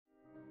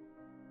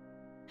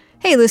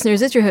Hey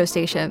listeners, it's your host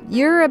Aisha.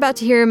 You're about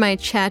to hear my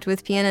chat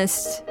with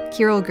pianist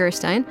Kirill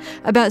Gerstein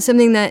about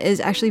something that is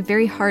actually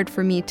very hard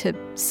for me to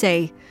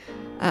say.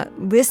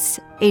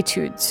 Liszt's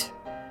Études.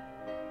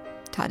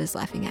 Todd is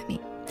laughing at me.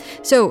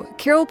 So,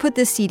 Kirill put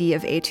this CD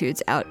of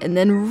Études out, and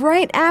then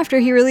right after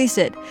he released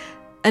it,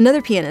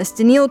 another pianist,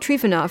 Daniil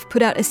Trifonov,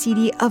 put out a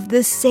CD of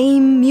the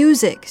same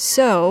music.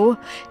 So,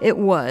 it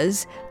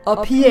was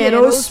a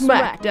piano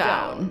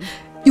smackdown.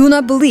 You will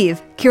not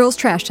believe Kirill's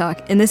trash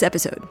talk in this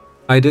episode.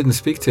 I didn't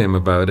speak to him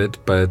about it,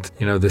 but,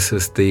 this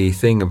is the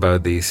thing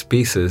about these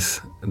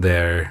pieces.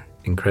 They're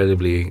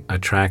incredibly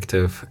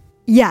attractive.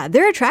 Yeah,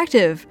 they're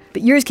attractive,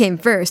 but yours came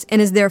first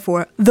and is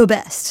therefore the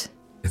best.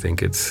 I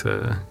think it's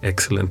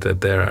excellent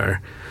that there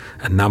are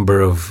a number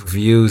of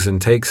views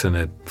and takes on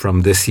it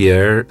from this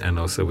year, and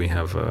also we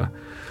have a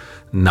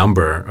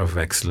number of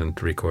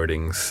excellent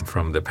recordings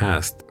from the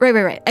past.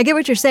 Right. I get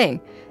what you're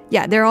saying.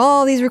 Yeah, there are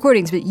all these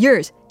recordings, but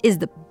yours is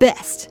the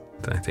best.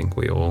 I think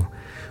we all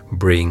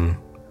bring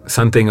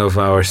something of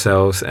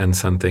ourselves and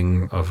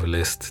something of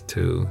Liszt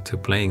to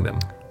playing them.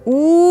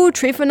 Ooh,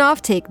 Trifonov,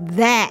 take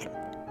that.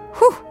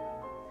 Whew.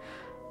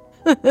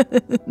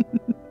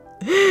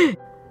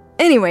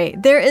 Anyway,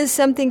 there is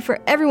something for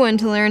everyone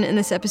to learn in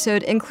this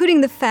episode,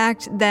 including the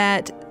fact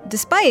that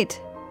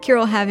despite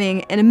Kirill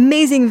having an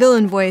amazing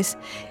villain voice,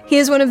 he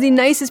is one of the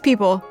nicest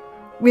people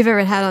we've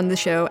ever had on the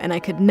show, and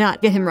I could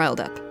not get him riled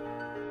up.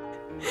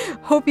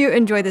 Hope you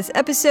enjoy this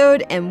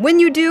episode, and when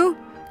you do,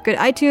 go to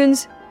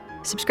iTunes,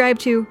 subscribe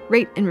to,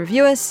 rate, and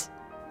review us.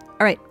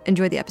 All right,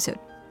 enjoy the episode.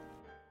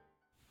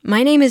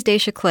 My name is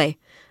Daisha Clay.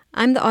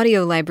 I'm the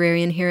audio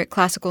librarian here at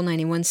Classical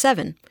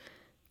 91.7.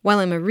 While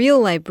I'm a real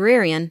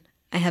librarian,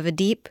 I have a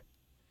deep,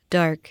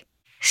 dark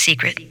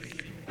secret.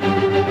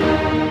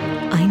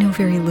 I know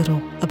very little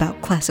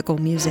about classical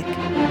music.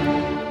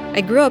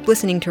 I grew up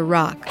listening to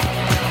rock,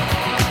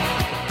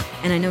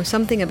 and I know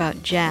something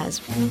about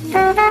jazz.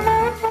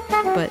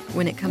 But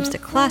when it comes to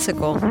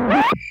classical,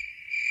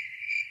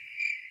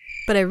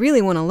 I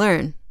really want to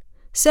learn.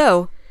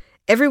 So,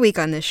 every week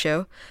on this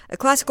show, a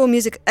classical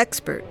music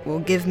expert will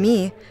give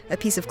me a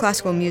piece of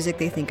classical music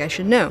they think I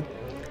should know,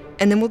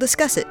 and then we'll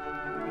discuss it.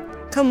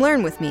 Come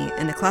learn with me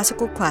in the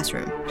classical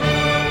classroom.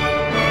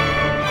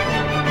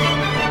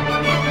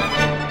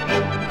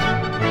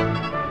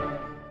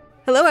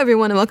 Hello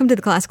everyone and welcome to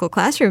the Classical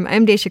Classroom.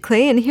 I'm Daisha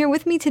Clay and here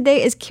with me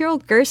today is Kirill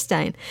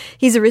Gerstein.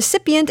 He's a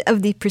recipient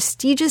of the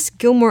prestigious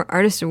Gilmore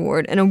Artist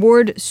Award, an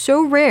award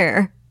so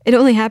rare it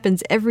only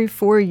happens every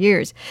 4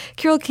 years.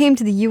 Kirill came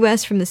to the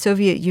U.S. from the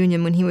Soviet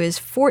Union when he was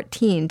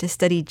 14 to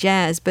study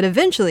jazz, but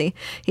eventually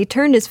he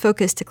turned his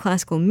focus to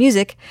classical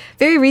music.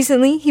 Very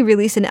recently, he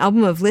released an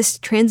album of Liszt's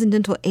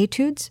Transcendental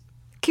Études.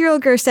 Kirill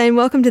Gerstein,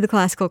 welcome to the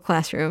Classical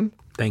Classroom.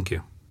 Thank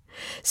you.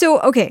 So,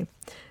 okay,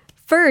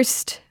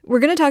 first, we're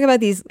going to talk about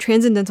these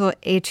Transcendental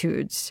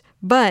Études,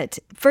 but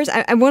first,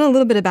 I want a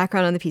little bit of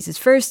background on the pieces.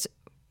 First,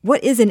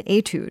 what is an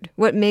étude?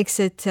 What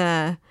makes it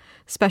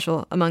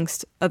special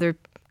amongst other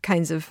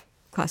kinds of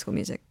classical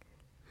music?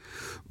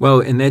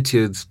 Well, an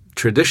étude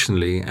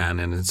traditionally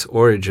and in its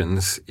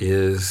origins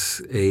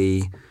is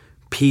a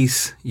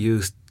piece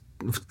used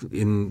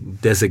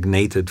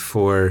designated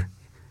for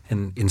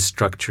an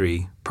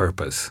instructory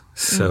purpose.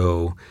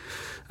 So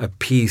a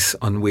piece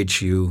on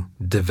which you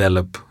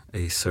develop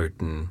a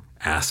certain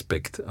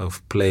aspect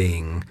of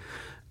playing,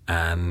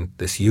 and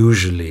this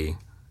usually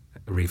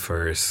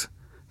refers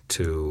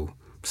to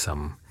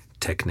some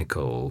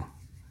technical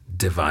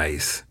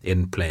device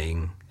in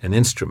playing an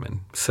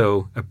instrument.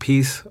 So a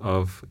piece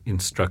of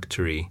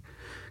instructory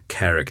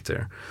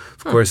character.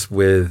 Of course,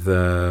 with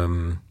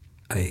a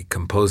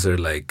composer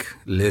like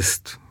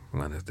Liszt,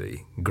 one of the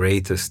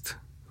greatest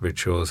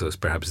virtuosos,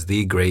 perhaps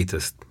the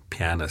greatest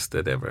pianist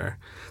that ever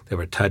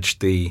touched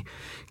the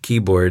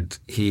keyboard,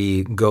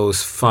 he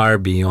goes far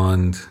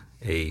beyond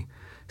a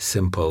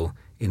simple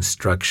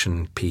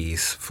instruction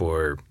piece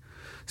for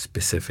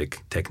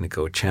specific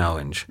technical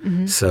challenge.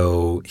 Mm-hmm.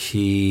 So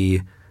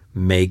he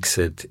makes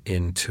it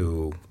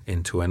into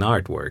an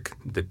artwork.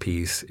 The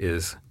piece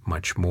is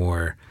much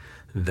more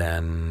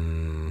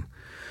than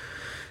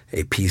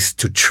a piece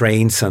to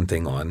train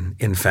something on.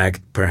 In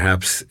fact,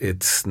 perhaps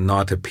it's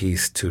not a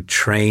piece to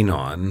train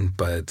on,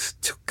 but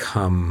to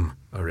come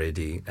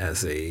already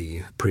as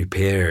a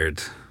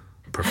prepared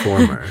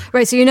performer.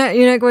 Right, so you're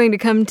not going to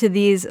come to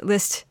these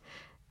Liszt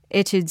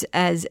Études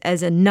as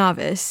a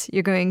novice.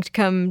 You're going to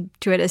come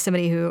to it as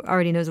somebody who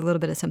already knows a little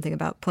bit of something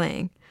about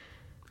playing.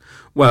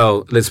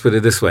 Well, let's put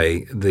it this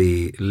way.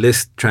 The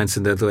Liszt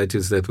Transcendental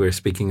Études that we're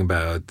speaking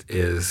about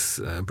is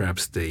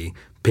perhaps the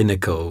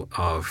pinnacle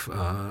of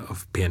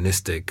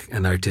pianistic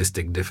and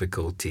artistic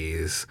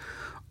difficulties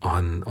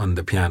on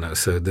the piano.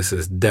 So this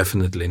is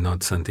definitely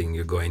not something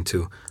you're going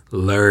to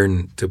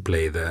learn to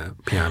play the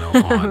piano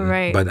on.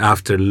 Right. But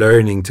after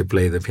learning to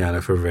play the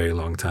piano for a very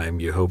long time,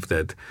 you hope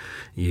that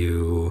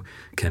you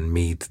can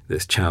meet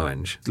this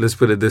challenge. Let's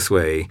put it this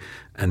way.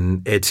 An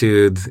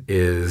étude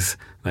is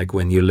like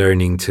when you're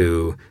learning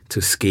to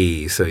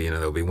ski. So,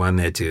 there'll be one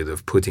etude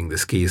of putting the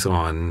skis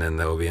on, and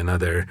there'll be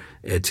another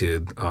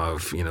etude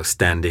of,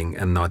 standing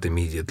and not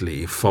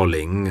immediately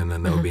falling. And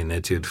then there'll be an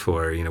etude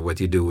for, what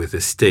you do with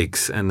the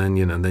sticks. And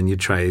then, then you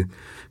try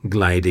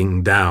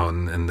gliding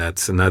down, and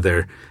that's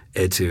another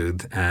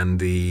etude. And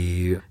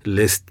the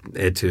Liszt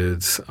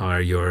etudes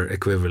are your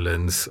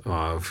equivalents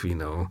of,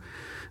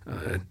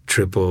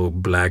 triple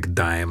black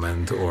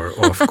diamond or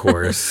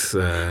off-course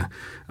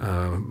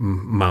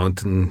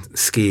mountain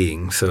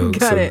skiing. So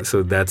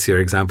that's your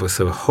example.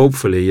 So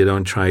hopefully you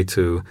don't try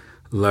to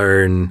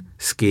learn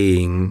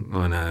skiing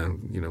on a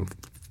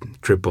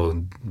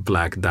triple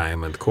black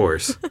diamond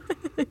course.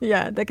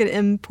 Yeah, that could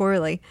end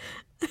poorly.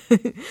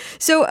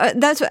 So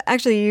that's what,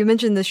 actually, you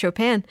mentioned the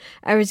Chopin.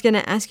 I was going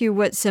to ask you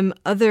what some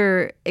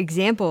other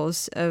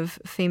examples of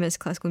famous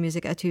classical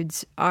music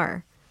etudes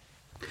are.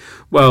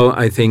 Well,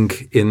 I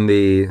think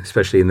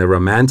especially in the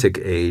Romantic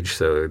age,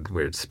 so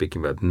we're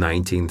speaking about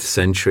 19th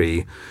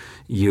century,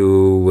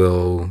 you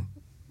will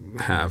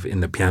have in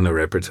the piano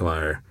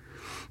repertoire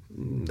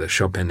the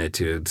Chopin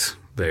etudes,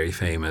 very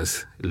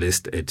famous,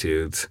 Liszt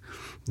etudes.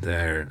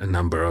 There are a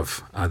number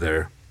of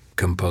other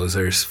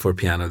composers for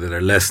piano that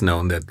are less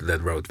known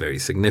that wrote very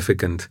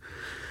significant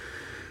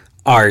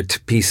art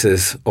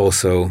pieces,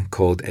 also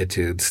called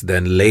etudes.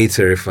 Then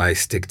later, if I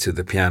stick to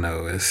the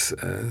piano as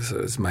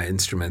my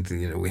instrument,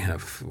 we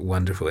have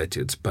wonderful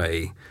etudes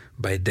by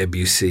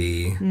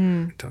Debussy,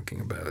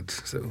 talking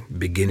about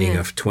beginning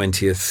of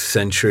 20th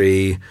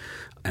century,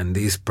 and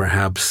these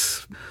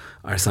perhaps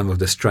are some of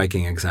the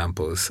striking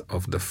examples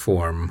of the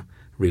form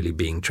really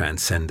being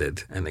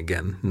transcended, and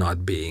again,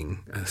 not being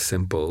a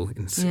simple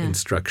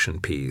instruction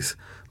piece,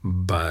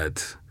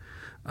 but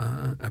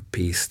a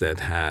piece that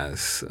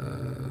has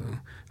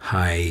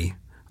high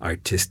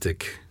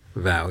artistic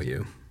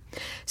value.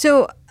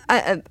 So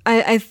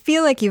I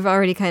feel like you've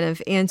already kind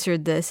of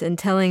answered this in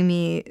telling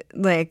me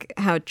like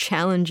how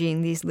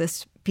challenging these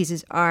Liszt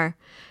pieces are.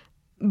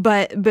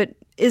 But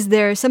is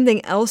there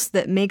something else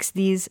that makes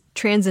these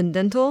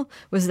transcendental?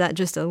 Was that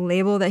just a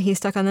label that he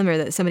stuck on them, or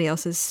that somebody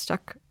else has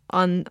stuck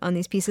on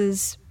these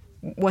pieces?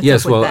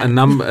 Yes, well, a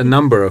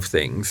number of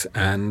things,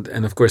 and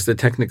of course the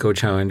technical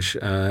challenge.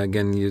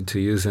 Again, to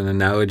use an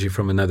analogy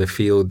from another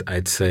field,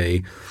 I'd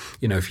say,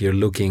 if you're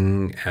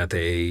looking at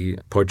a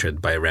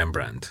portrait by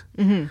Rembrandt,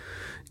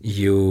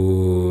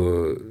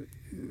 you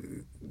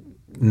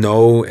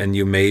know, and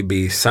you may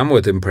be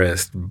somewhat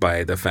impressed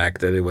by the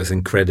fact that it was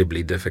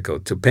incredibly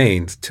difficult to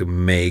paint, to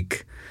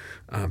make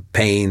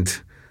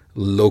paint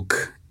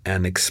look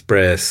and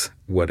express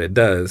what it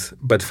does.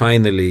 But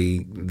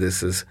finally,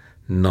 this is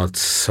not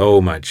so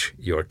much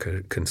your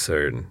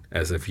concern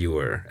as a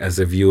viewer. As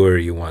a viewer,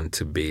 you want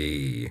to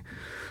be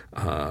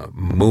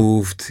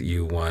moved.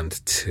 You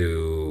want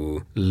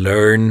to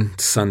learn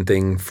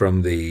something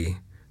from the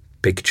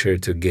picture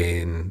to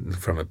gain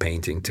from a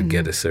painting, to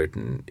get a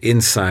certain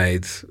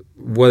insight,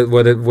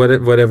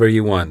 whatever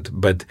you want.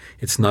 But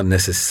it's not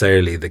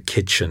necessarily the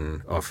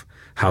kitchen of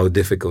how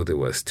difficult it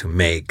was to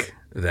make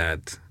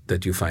that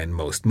you find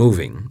most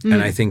moving.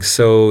 And I think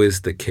so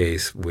is the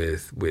case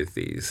with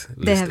these.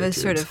 They have a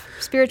sort of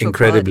spiritual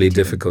incredibly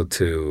difficult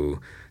to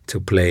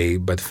play,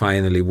 but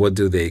finally, what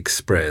do they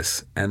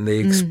express? And they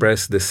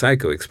express, the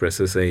psycho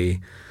expresses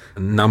a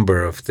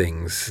number of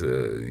things.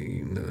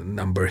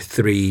 Number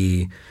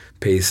 3,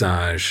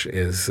 paysage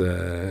is,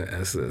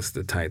 as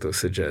the title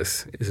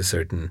suggests, is a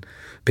certain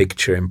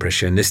picture,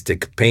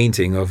 impressionistic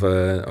painting of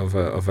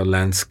a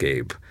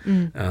landscape.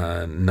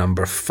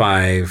 Number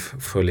 5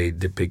 fully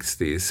depicts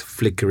these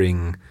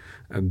flickering,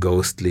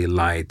 ghostly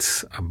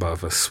lights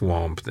above a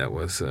swamp that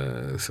was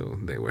so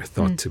they were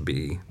thought to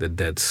be the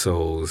dead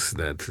souls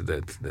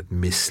that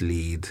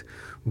mislead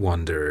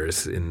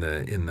wanderers in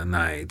the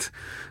night.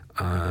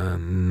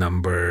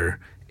 Number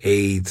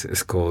 8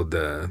 is called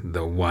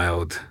the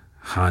Wild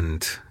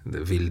Hunt,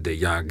 the Wilde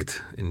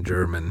Jagd in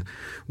German,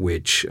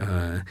 which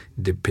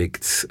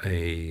depicts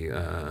a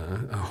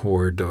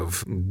horde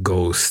of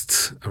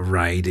ghosts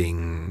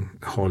riding,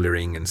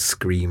 hollering and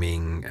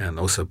screaming, and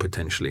also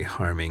potentially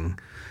harming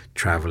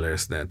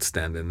travelers that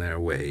stand in their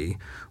way.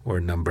 Or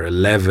number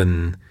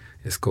 11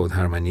 is called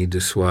Harmonie du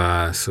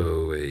Soir,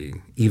 so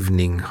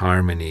evening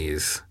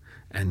harmonies,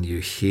 and you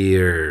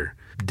hear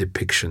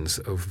depictions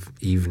of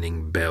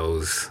evening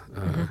bells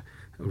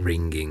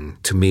ringing.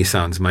 To me,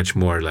 sounds much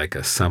more like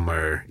a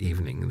summer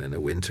evening than a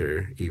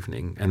winter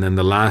evening. And then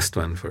the last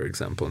one, for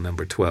example,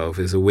 number 12,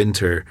 is a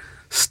winter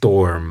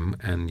storm,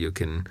 and you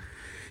can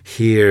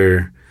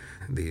hear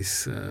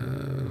these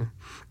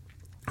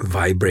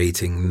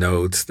vibrating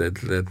notes that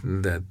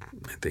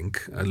I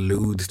think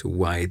allude to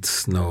white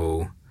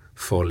snow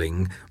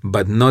falling,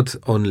 but not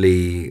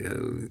only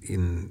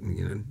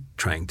in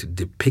trying to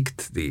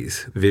depict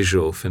these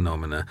visual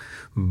phenomena,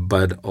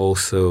 but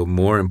also,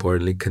 more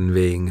importantly,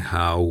 conveying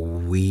how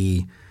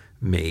we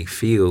may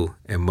feel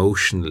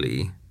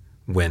emotionally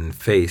when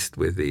faced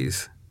with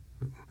these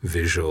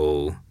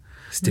visual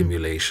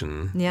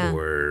stimulation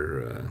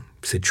or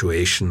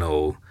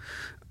situational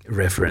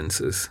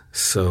references.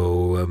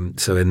 So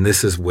and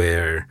this is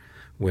where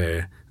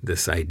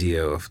this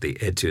idea of the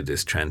étude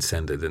is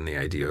transcended and the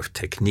idea of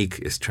technique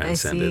is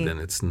transcended, and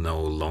it's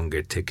no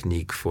longer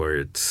technique for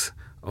its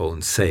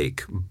own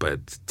sake,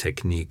 but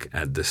technique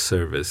at the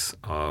service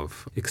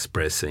of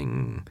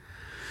expressing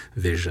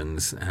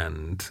visions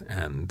and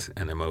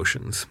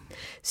emotions.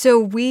 So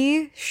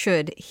we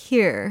should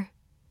hear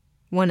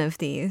one of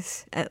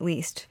these at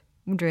least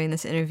during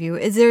this interview.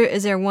 Is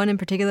there one in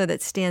particular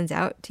that stands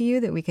out to you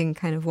that we can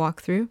kind of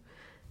walk through?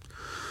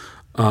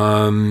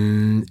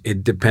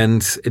 It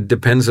depends. It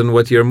depends on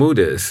what your mood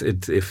is.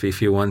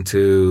 If you want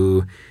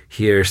to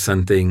hear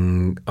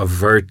something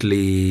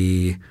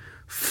overtly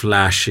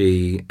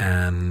flashy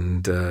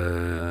and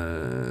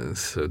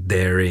so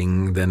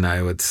daring, then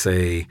I would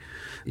say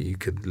you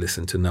could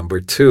listen to number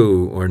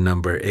 2 or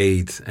number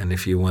 8. And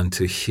if you want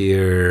to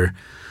hear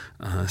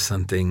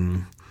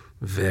something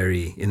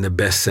very, in the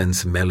best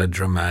sense,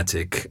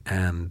 melodramatic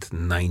and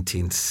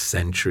 19th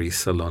century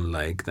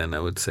salon-like, then I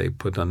would say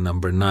put on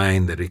number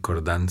 9, the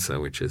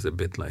Ricordanza, which is a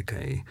bit like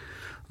a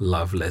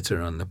love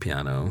letter on the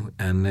piano.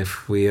 And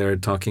if we are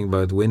talking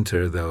about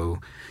winter, though,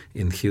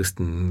 in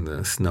Houston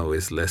the snow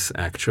is less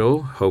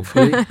actual,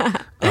 hopefully.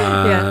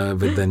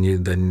 But then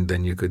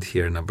you could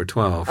hear number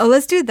 12. Oh,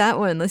 let's do that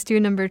one. Let's do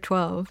number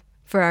 12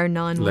 for our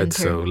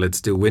non-winter.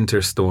 Let's do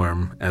Winter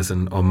Storm as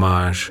an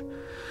homage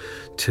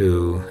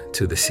to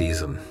the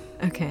season.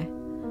 Okay.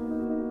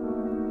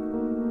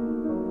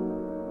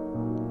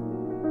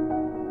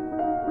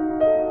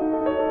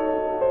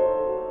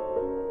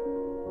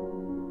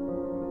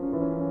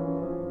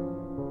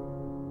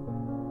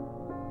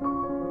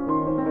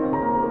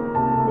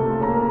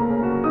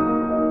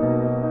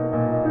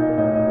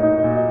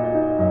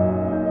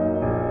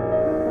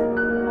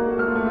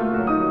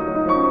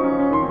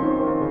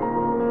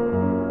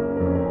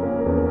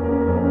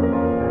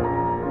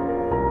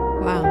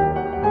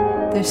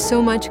 There's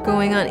so much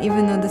going on,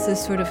 even though this is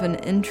sort of an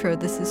intro.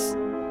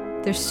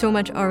 There's so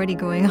much already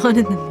going on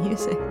in the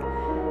music.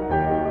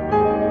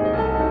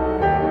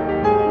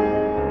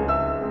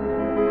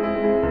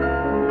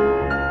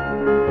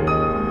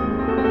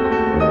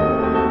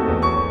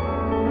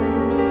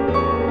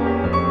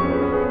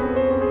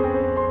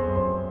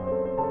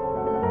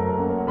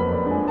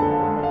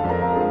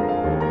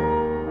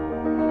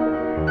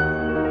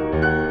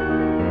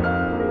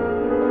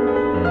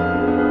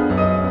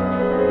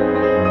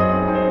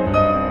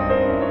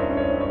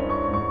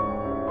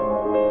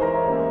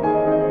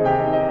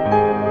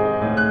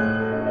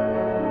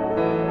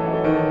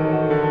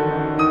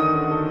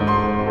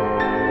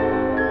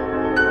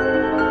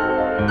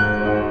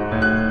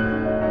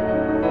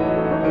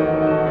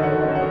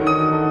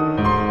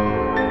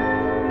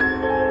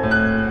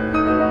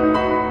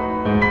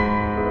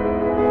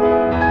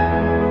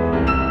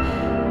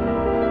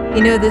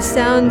 You know, this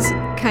sounds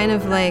kind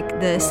of like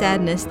the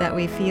sadness that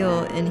we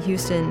feel in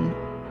Houston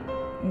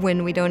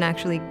when we don't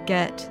actually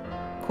get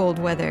cold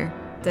weather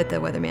that the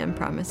weatherman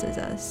promises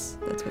us.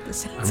 That's what this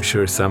sounds like. I'm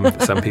sure some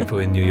people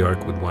in New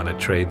York would want to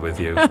trade with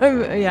you.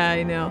 Yeah,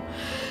 I know.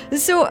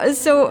 So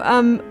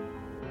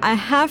I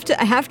have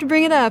to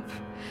bring it up.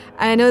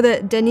 I know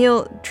that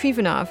Daniil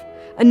Trifonov,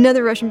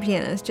 another Russian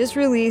pianist, just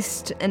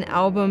released an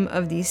album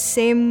of these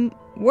same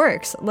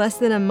works less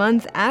than a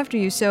month after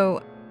you.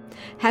 So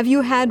have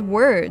you had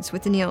words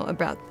with Daniil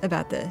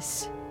about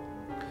this?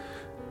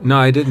 No,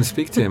 I didn't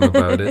speak to him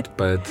about it,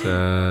 but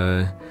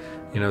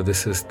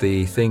this is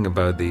the thing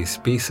about these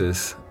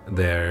pieces.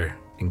 They're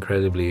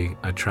incredibly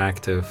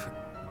attractive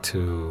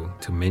to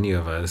many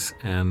of us,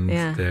 and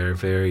they're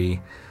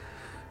very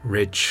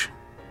rich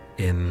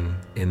in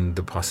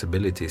the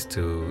possibilities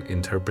to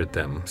interpret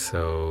them.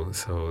 So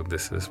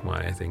this is why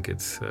I think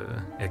it's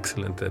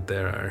excellent that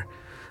there are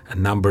a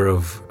number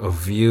of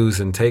views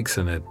and takes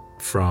on it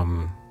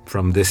from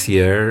this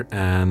year,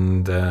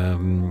 and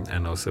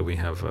also we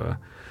have a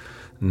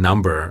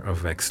number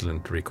of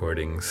excellent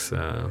recordings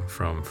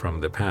from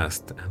the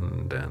past,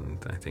 and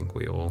I think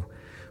we all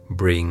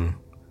bring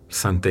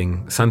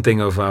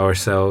something of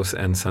ourselves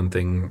and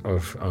something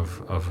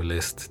of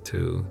Liszt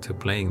to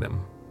playing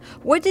them.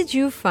 What did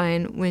you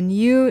find when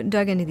you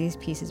dug into these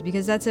pieces?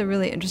 Because that's a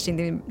really interesting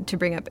thing to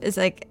bring up. Is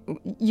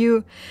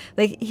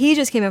he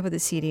just came up with a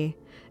CD.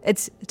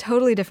 It's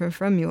totally different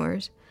from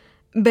yours.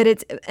 But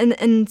it's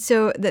and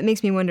so that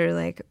makes me wonder,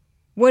 like,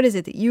 what is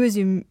it that you as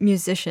a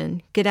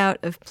musician get out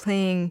of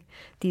playing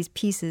these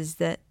pieces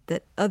that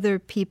other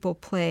people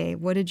play?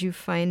 What did you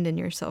find in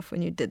yourself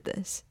when you did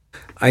this?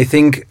 I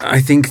think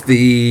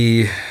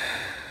the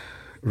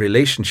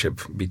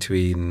relationship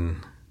between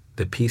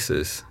the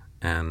pieces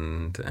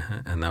and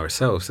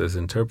ourselves as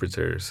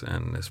interpreters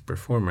and as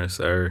performers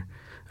are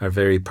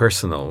very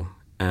personal,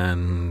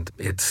 and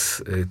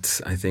it's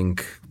I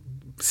think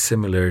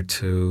similar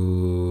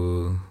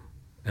to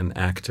an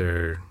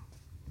actor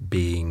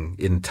being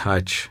in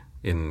touch,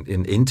 in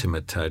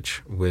intimate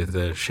touch with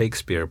a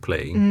Shakespeare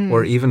play,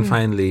 or even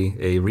finally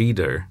a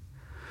reader.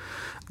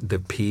 The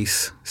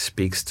piece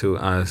speaks to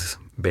us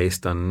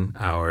based on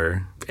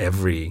our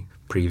every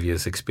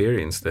previous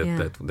experience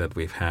that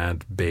we've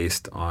had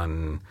based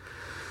on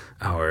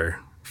our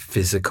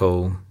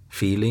physical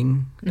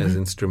feeling as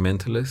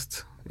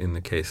instrumentalists in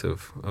the case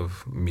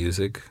of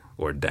music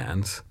or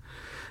dance,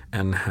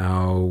 and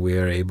how we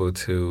are able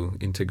to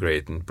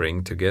integrate and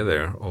bring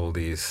together all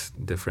these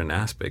different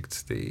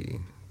aspects, the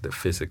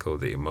physical,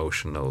 the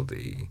emotional,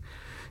 the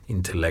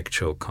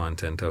intellectual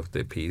content of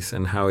the piece,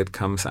 and how it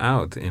comes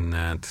out in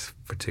that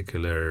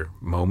particular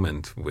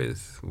moment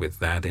with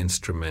that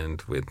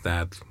instrument, with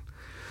that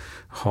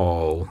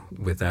hall,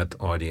 with that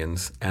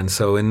audience. And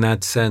so in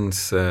that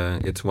sense,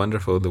 it's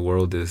wonderful. The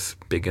world is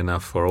big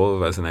enough for all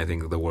of us, and I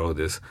think the world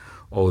is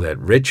all that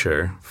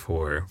richer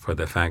for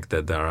the fact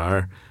that there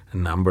are a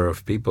number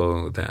of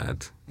people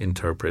that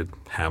interpret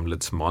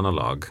Hamlet's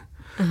monologue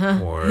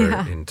or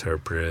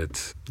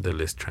interpret the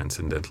Liszt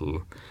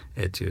Transcendental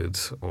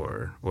Études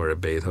or a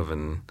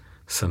Beethoven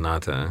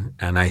sonata.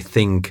 And I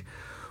think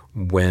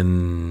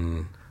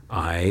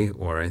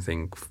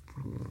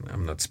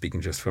I'm not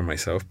speaking just for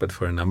myself, but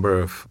for a number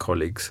of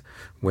colleagues,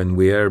 when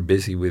we are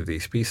busy with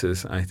these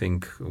pieces, I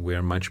think we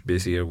are much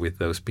busier with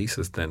those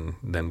pieces than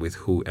with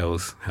who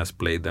else has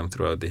played them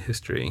throughout the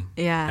history.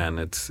 Yeah. And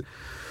it's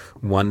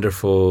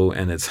wonderful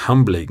and it's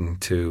humbling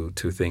to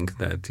think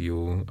that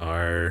you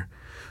are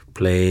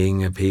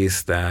playing a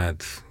piece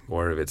that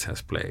Horowitz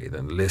has played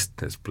and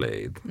Liszt has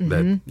played,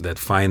 that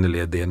finally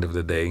at the end of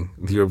the day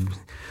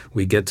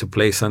we get to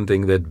play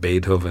something that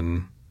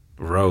Beethoven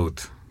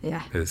wrote.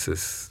 Yeah. This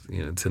is,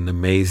 it's an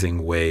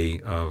amazing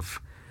way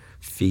of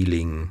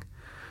feeling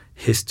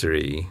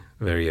history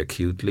very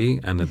acutely,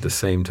 and at the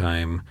same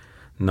time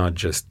not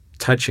just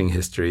touching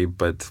history,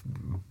 but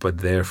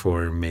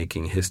therefore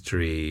making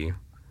history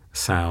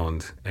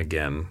sound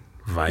again,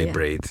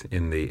 vibrate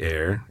in the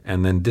air,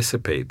 and then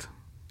dissipate.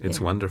 It's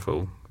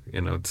wonderful.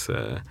 It's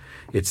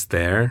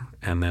there,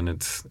 and then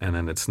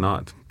it's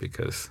not,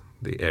 because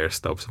the air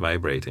stops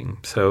vibrating.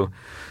 So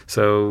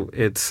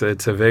it's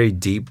a very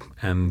deep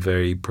and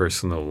very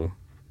personal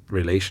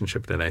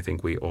relationship that I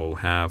think we all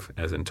have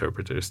as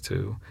interpreters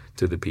to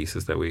the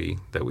pieces that we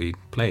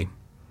play.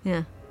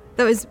 Yeah,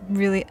 that was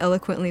really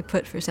eloquently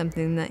put for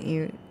something that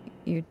you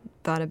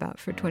thought about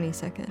for 20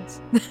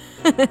 seconds.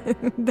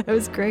 That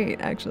was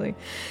great, actually.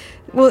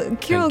 Well,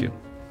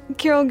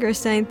 Kirill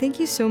Gerstein,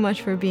 thank you so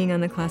much for being on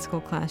the Classical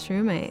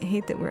Classroom. I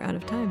hate that we're out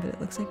of time, but it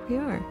looks like we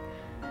are.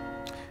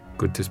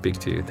 Good to speak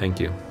to you. Thank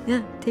you.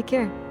 Yeah, take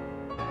care.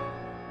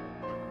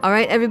 All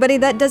right, everybody,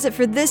 that does it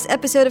for this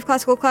episode of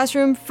Classical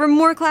Classroom. For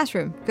more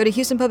Classroom, go to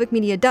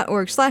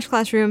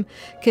houstonpublicmedia.org/classroom.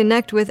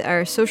 Connect with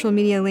our social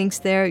media links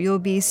there. You'll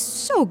be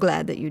so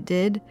glad that you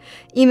did.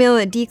 Email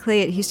at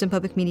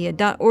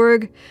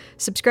dclay@houstonpublicmedia.org.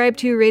 Subscribe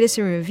to, rate us,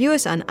 and review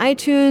us on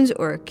iTunes,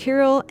 or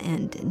Kirill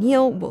and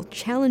Daniil will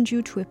challenge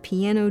you to a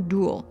piano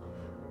duel.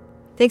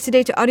 Thanks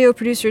today to audio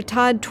producer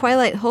Todd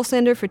Twilight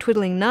Hulslander for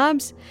twiddling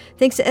knobs.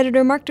 Thanks to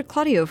editor Mark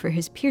DeClaudio for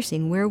his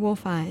piercing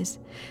werewolf eyes.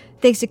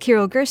 Thanks to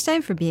Kirill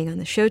Gerstein for being on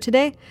the show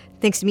today.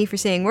 Thanks to me for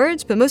saying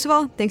words, but most of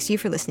all, thanks to you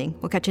for listening.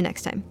 We'll catch you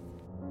next time.